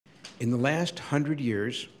In the last 100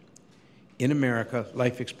 years, in America,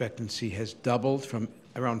 life expectancy has doubled from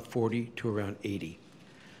around 40 to around 80.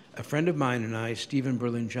 A friend of mine and I, Stephen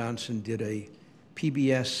Berlin Johnson, did a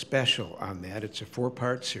PBS special on that. It's a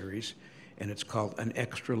 4-part series, and it's called An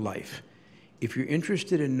Extra Life. If you're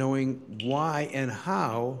interested in knowing why and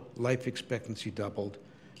how life expectancy doubled,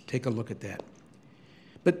 take a look at that.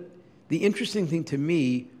 But the interesting thing to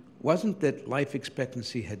me wasn't that life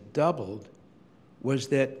expectancy had doubled, was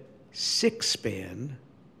that Sixspan,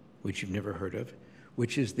 which you've never heard of,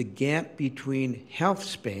 which is the gap between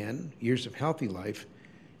Healthspan, years of healthy life,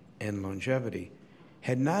 and longevity,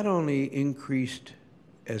 had not only increased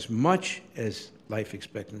as much as life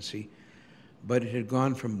expectancy, but it had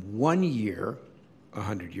gone from 1 year,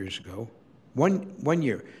 100 years ago, one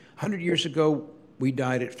year. 100 years ago, we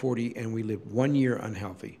died at 40 and we lived 1 year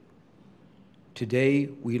unhealthy. Today,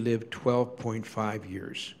 we live 12.5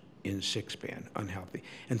 years in Sixspan, unhealthy.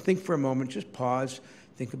 And think for a moment, just pause,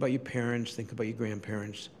 think about your parents, think about your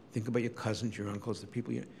grandparents, think about your cousins, your uncles, the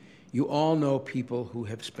people you all know people who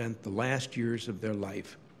have spent the last years of their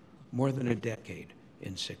life, more than a decade,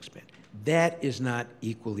 in Sixspan. That is not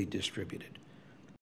equally distributed.